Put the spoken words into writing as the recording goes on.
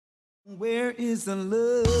Where is the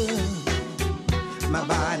love my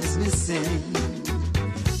body's missing?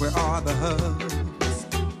 Where are the hugs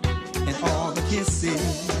and all the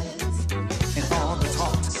kisses and all the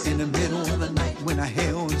talks in the middle of the night when I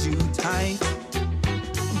held you tight?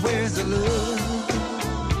 Where's the love?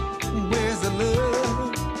 Where's the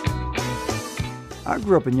love? I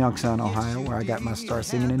grew up in Youngstown, Ohio, where I got my start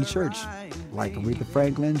singing in the church, like Aretha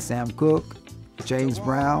Franklin, Sam Cooke, James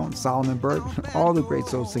Brown, Solomon Burke. All the great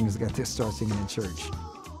soul singers got their start singing in church.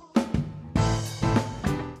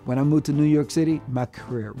 When I moved to New York City, my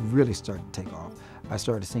career really started to take off. I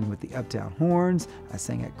started singing with the Uptown Horns. I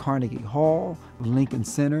sang at Carnegie Hall, Lincoln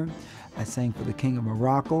Center. I sang for the King of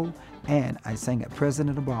Morocco, and I sang at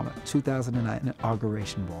President Obama 2009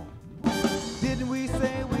 Inauguration Ball. Didn't we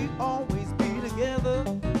say we'd always be together?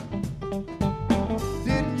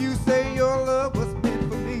 Didn't you say your love was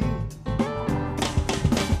meant for me?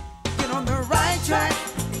 Get on the right track,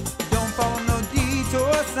 don't follow no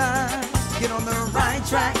detour sign. Get on the right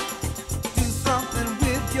track, do something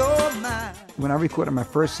with your mind. When I recorded my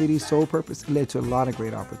first CD, Soul Purpose, it led to a lot of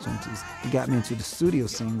great opportunities. It got me into the studio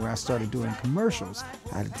scene where I started doing commercials.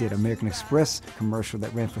 I did American Express commercial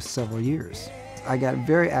that ran for several years. I got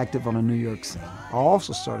very active on the New York scene. I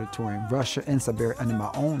also started touring Russia and Siberia under my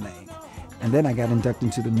own name. And then I got inducted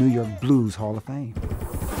into the New York Blues Hall of Fame.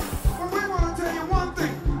 Well, we want to tell you one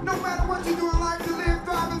thing. No matter what you do in life, to live,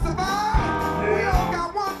 thrive, and survive. We all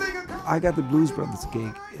got one thing in common. I got the Blues Brothers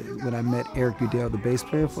gig when I met Eric Udell, the bass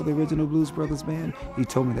player for the original Blues Brothers band. He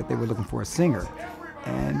told me that they were looking for a singer.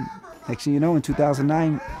 And next thing you know, in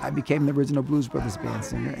 2009, I became the original Blues Brothers band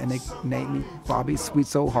singer, and they named me Bobby Sweet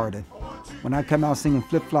Soul Harden. When I come out singing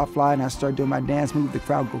Flip Flop Fly and I start doing my dance move, the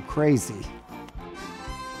crowd go crazy.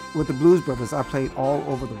 With the Blues Brothers, I played all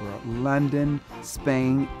over the world. London,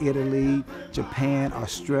 Spain, Italy, Japan,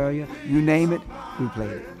 Australia, you name it, we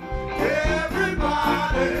played it.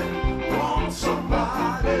 Everybody wants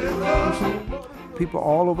somebody to love. People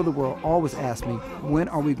all over the world always ask me, when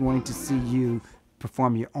are we going to see you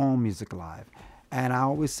perform your own music live? And I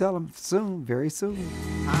always tell them, soon, very soon.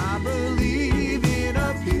 I believe in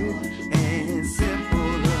a pure and simple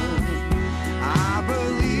love. I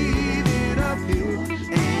believe in a pure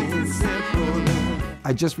and simple love.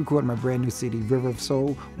 I just recorded my brand new CD, River of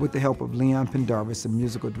Soul, with the help of Leon Pendarvis, the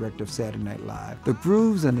musical director of Saturday Night Live. The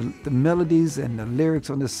grooves and the melodies and the lyrics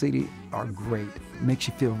on this CD are great. It makes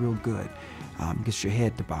you feel real good. Gets your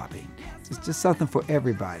head to bobbing. It's just something for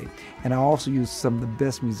everybody. And I also use some of the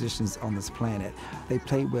best musicians on this planet. They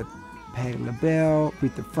played with Patti LaBelle,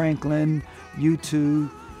 Aretha Franklin,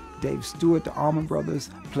 U2, Dave Stewart, the Allman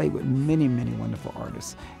Brothers, played with many, many wonderful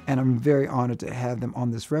artists. And I'm very honored to have them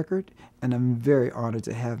on this record, and I'm very honored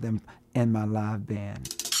to have them in my live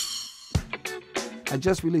band. I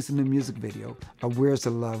just released a new music video of Where's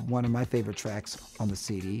the Love, one of my favorite tracks on the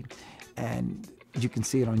CD. And you can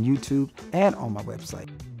see it on YouTube and on my website.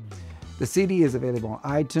 The CD is available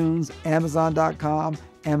on iTunes, Amazon.com,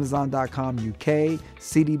 Amazon.com UK,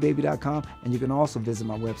 CDBaby.com, and you can also visit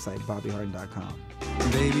my website, BobbyHarden.com.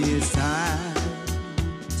 Baby, it's time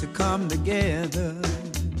to come together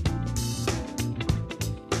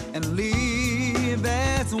and live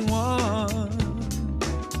as one.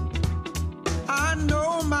 I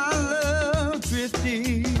know my love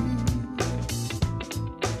drifting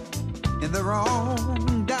in the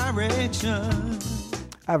wrong direction.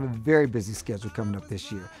 I have a very busy schedule coming up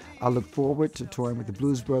this year. I look forward to touring with the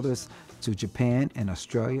Blues Brothers to Japan and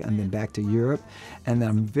Australia and then back to Europe. And then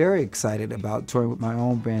I'm very excited about touring with my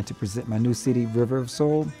own band to present my new CD, River of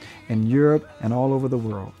Soul, in Europe and all over the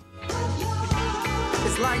world.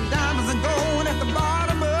 It's like diamonds and gold.